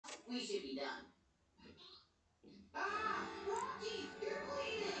we should be done. Ah, Rocky, you're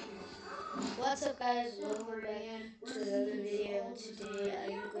bleeding. What's up guys, welcome back to another video. Today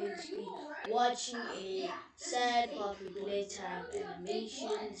I'm going to be watching a sad Poppy Playtime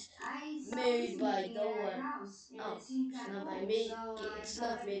animations made by no one. Oh, it's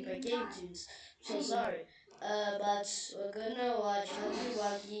not made by Game Tunes. So sorry. But we're gonna watch Hungry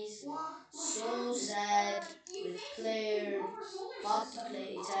Rockies So Sad with player Poppy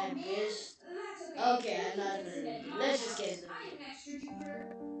Playtime is okay, I'm not gonna read it. Let's just get into the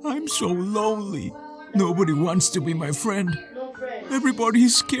video. I'm so lonely. Nobody wants to be my friend. No friends.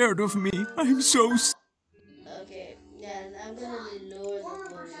 Everybody's scared of me. I'm so Okay, yeah, I'm gonna lower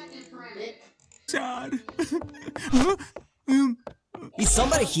the volume a bit. sad. Is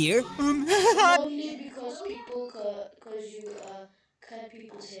somebody here? Only because you cut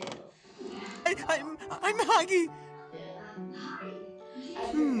people's head off. I'm Huggy.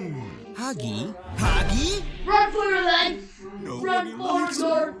 Huggy? Huggy? Run for your life! Nobody Run likes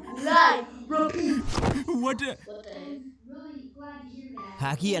for me. your life! Repeat! What the? What the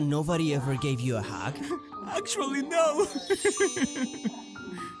heck? Huggy and nobody ever gave you a hug? Actually, no.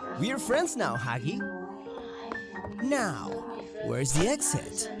 We're friends now, Huggy. Now, where's the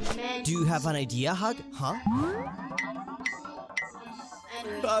exit? Do you have an idea, Hug? Huh?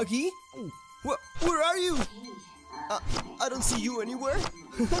 Huggy? Where are you? I don't see you anywhere.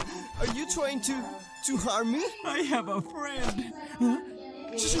 Are you trying to harm me? I have a friend.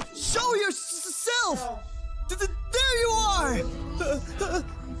 Show yourself! There you are!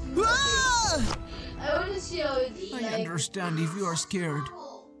 Ah! I want to see how it's I like. understand if you are scared.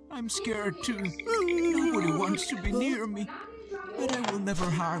 I'm scared too. Nobody wants to be near me. But I will never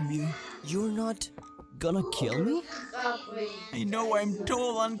harm you. You're not gonna kill me? Wait. I know I'm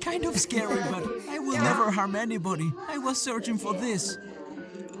tall and kind of scary, but I will never harm anybody. I was searching for this.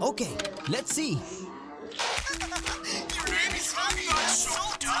 Okay, let's see. Your name is Huggy. You're so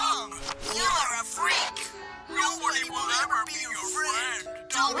dumb. You are a freak. Nobody will ever be your friend.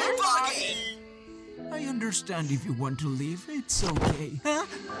 Don't be buggy. I understand if you want to leave. It's okay. Huh?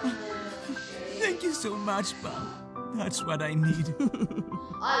 Thank you so much, Bob. That's what I need.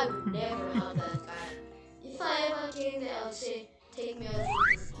 I would never have that guy. If I ever came there, I would say, take me out of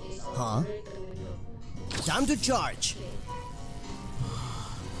this place. Huh? Time to charge.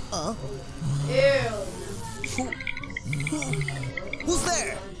 Ew. Who's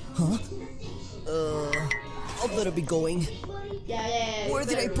there? Huh? I'll better be going. Yeah. Where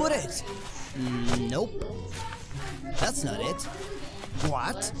did I put it? Nope. That's not it.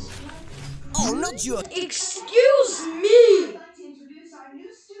 What? Oh, not you. Excuse me!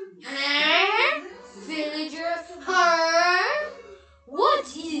 Huh? Villager? Huh? What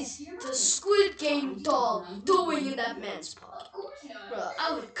is the Squid Game doll doing in that man's pot? Bro,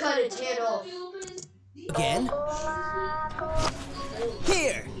 I would cut its head off. Again?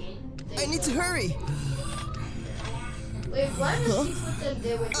 Here! I need to hurry. Wait, why does he put them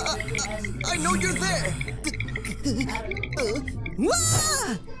there when he recognizes I know you're there.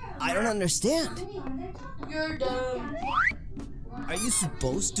 Wah! I don't understand. You're dumb. Are you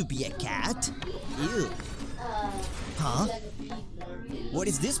supposed to be a cat? Ew. Huh? What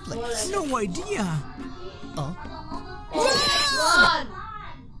is this place? No idea. Wah! Run!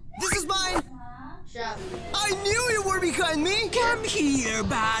 This is mine! Shut up. I knew you were behind me! Come here,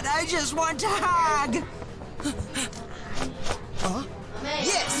 Bad. I just want a hug. Huh?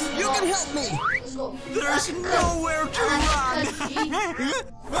 Yes, you can help me! Let's go. There's nowhere to run.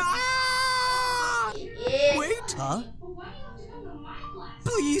 Ah! Yeah. Wait, Huh?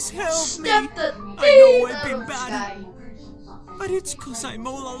 please help me. Step the I know teeth I've been out bad, of but it's 'cause I'm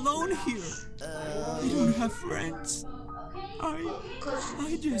all alone here. I don't have friends.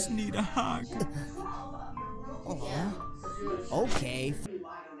 I just need a hug. Okay.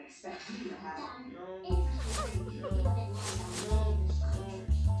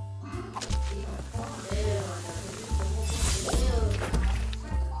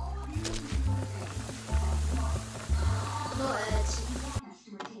 No ads.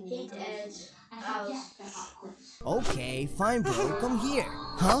 Hate ads. House. Okay, fine, bro. Come here.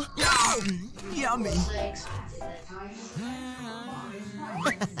 Huh? Yummy. I expected that.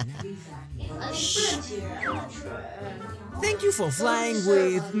 I think friends here. I'm not sure. Thank you for flying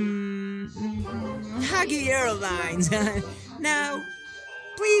with Huggy Airlines. Now,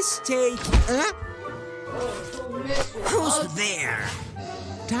 please take. Who's there?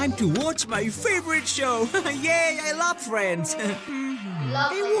 Time to watch my favorite show. Yay! I love Friends.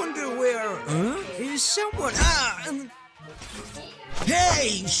 I wonder where. Is someone?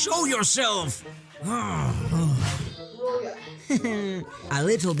 Hey! Show yourself. A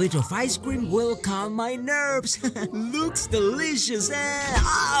little bit of ice cream will calm my nerves. Looks delicious.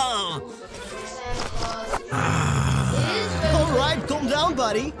 Oh. All right, calm down,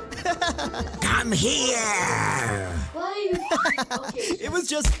 buddy. Come here. Why? Okay. It was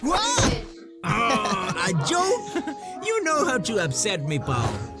just... Whoa! Oh, a joke? You know how to upset me, Paul.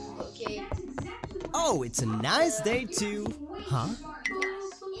 Okay. Oh, it's a nice day to... Huh?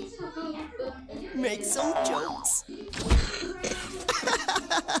 Make some jokes.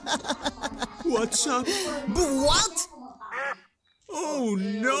 What's up? But what? Oh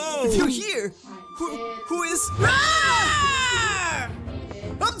no! If you're here, who is... Ah!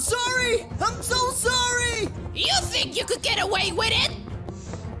 I'm sorry! I'm so sorry! You think you could get away with it?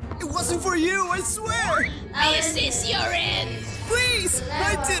 It wasn't for you, I swear! This is your end. Please!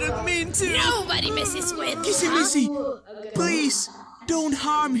 I didn't mean to! Nobody messes with. Kissy Missy, please don't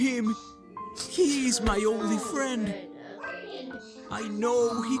harm him. He is my only friend. I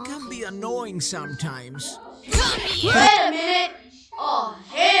know he can be annoying sometimes. Come here. Wait a minute. Oh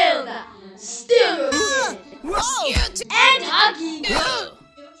hell no! Still Ah! Whoa! You two and Huggy. go.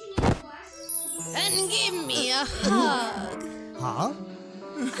 And give me a hug. Huh?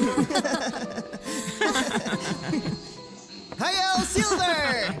 Hi-yo,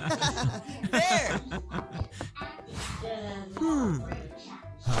 Silver! There!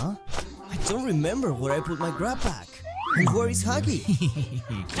 Huh? I don't remember where I put my grab pack. And where is Huggy?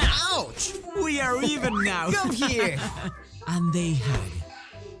 Ouch! We are even now. Come here! And they hug.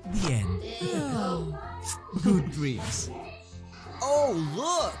 The end. Good dreams. Oh,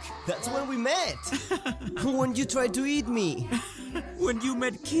 look! That's when we met! When you tried to eat me! When you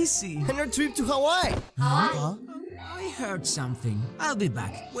met Kissy. And our trip to Hawaii! Huh? I heard something. I'll be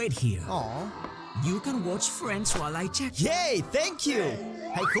back. Wait here. Aw. You can watch Friends while I check. Yay! Thank you!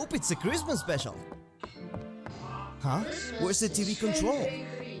 I hope it's a Christmas special. Huh? Where's the TV control?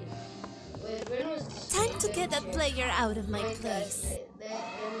 Wait, when was Time to get that player out of my place. Let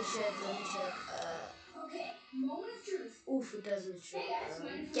me check. Okay, moment of truth. Oof, it doesn't show.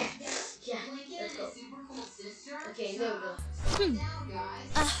 Yeah, let's go. Super cool sister. Okay, there we go. Now,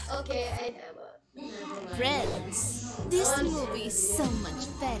 guys. Okay, never mind. Friends, this movie is so much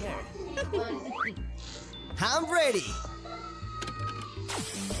better. I'm ready!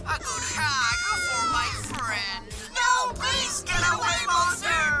 A good hug for my friend. No, please get away, monster!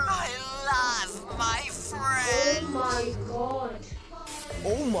 I love my friend. Oh my god.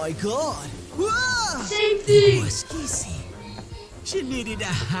 Oh my god! Whoa! Safety! Was Kissy. She needed a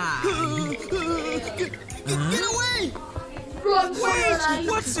hug. Get away! Run for your Wait, life!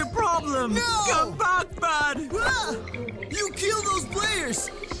 what's the problem? No! Come back, bud. Ah! You killed those players!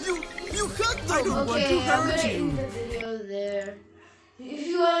 You hugged them! I don't want to Okay, I'm hurt gonna you. end the video there. If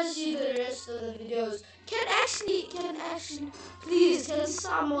you want to see the rest of the videos, can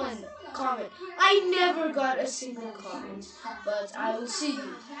someone comment? I never got a single comment, but I will see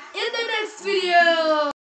you in the next video.